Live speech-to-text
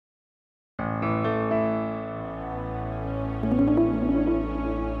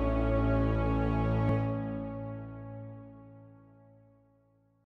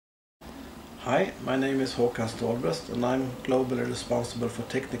Hi, my name is Håkan Stålbröst and I'm globally responsible for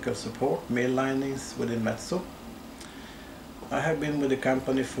technical support, mill linings within Metso. I have been with the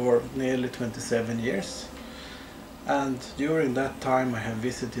company for nearly 27 years, and during that time I have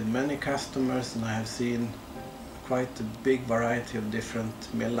visited many customers and I have seen quite a big variety of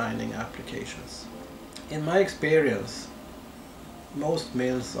different mill lining applications. In my experience, most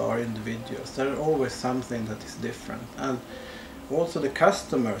mills are individuals. There is always something that is different, and also the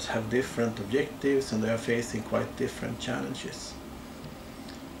customers have different objectives and they are facing quite different challenges.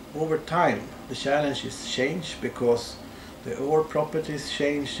 Over time the challenges change because the ore properties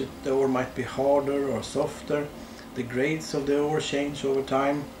change. The ore might be harder or softer, the grades of the ore change over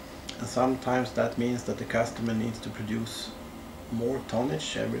time, and sometimes that means that the customer needs to produce more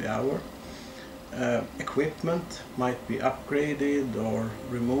tonnage every hour. Equipment might be upgraded or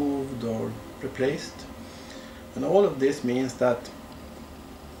removed or replaced. And all of this means that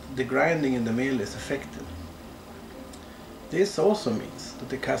the grinding in the mill is affected. This also means that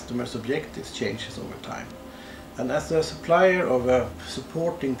the customer's objectives changes over time. And as a supplier of a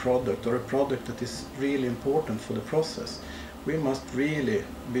supporting product or a product that is really important for the process, we must really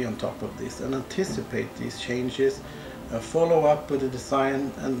be on top of this and anticipate these changes, follow up with the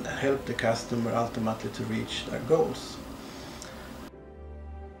design and help the customer ultimately to reach their goals.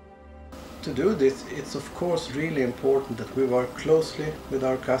 To do this, it's of course really important that we work closely with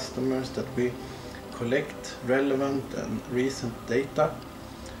our customers, that we collect relevant and recent data,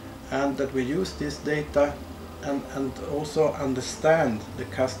 and that we use this data and also understand the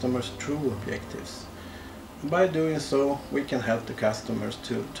customer's true objectives. And by doing so, we can help the customers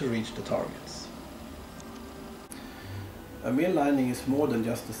to reach the targets. A mill lining is more than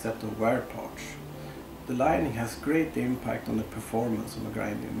just a set of wear parts. The lining has great impact on the performance of a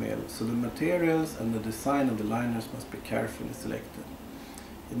grinding mill, so the materials and the design of the liners must be carefully selected.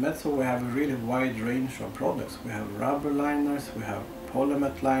 In Metso we have a really wide range of products. We have rubber liners, we have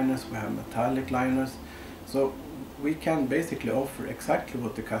polymer liners, we have metallic liners, so we can basically offer exactly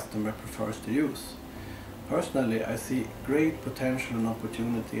what the customer prefers to use. Personally, I see great potential and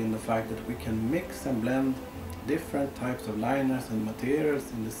opportunity in the fact that we can mix and blend different types of liners and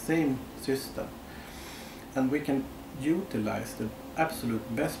materials in the same system. And we can utilize the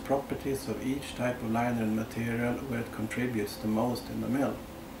absolute best properties of each type of liner and material where it contributes the most in the mill.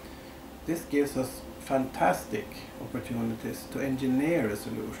 This gives us fantastic opportunities to engineer a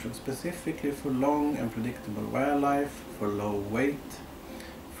solution specifically for long and predictable wear life, for low weight,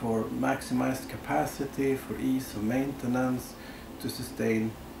 for maximized capacity, for ease of maintenance, to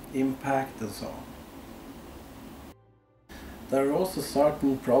sustain impact and so on. There are also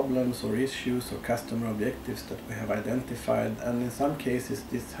certain problems or issues or customer objectives that we have identified, and in some cases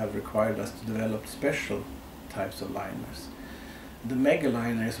this have required us to develop special types of liners. The mega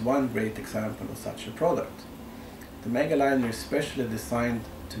liner is one great example of such a product. The mega liner is specially designed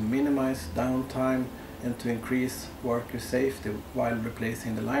to minimize downtime and to increase worker safety while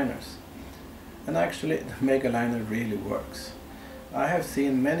replacing the liners. And actually the mega liner really works. I have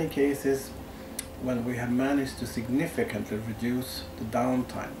seen many cases when we have managed to significantly reduce the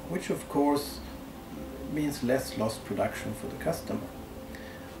downtime, which of course means less lost production for the customer.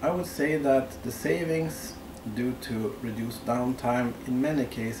 I would say that the savings due to reduced downtime in many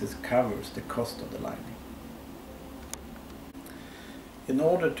cases covers the cost of the lining. In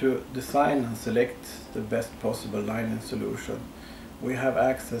order to design and select the best possible lining solution, we have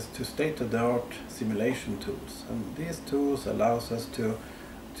access to state-of-the-art simulation tools, and these tools allows us to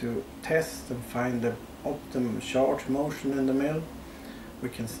test and find the optimum charge motion in the mill. We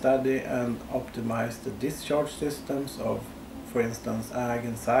can study and optimize the discharge systems of, for instance, AG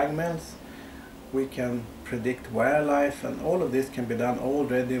and SAG mills. We can predict wear life, and all of this can be done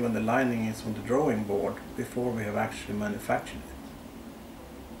already when the lining is on the drawing board before we have actually manufactured it.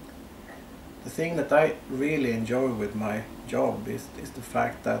 The thing that I really enjoy with my job is the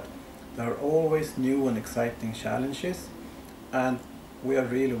fact that there are always new and exciting challenges, and we are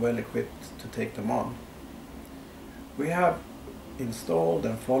really well equipped to take them on. We have installed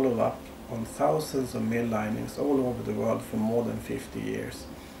and followed up on thousands of mill linings all over the world for more than 50 years.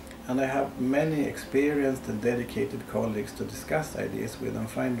 And I have many experienced and dedicated colleagues to discuss ideas with and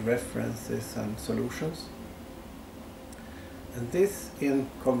find references and solutions. And this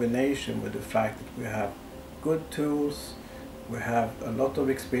in combination with the fact that we have good tools, we have a lot of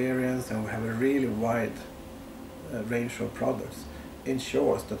experience, and we have a really wide range of products,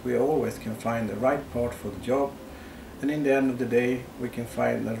 ensures that we always can find the right part for the job, and in the end of the day we can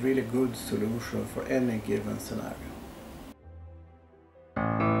find a really good solution for any given scenario.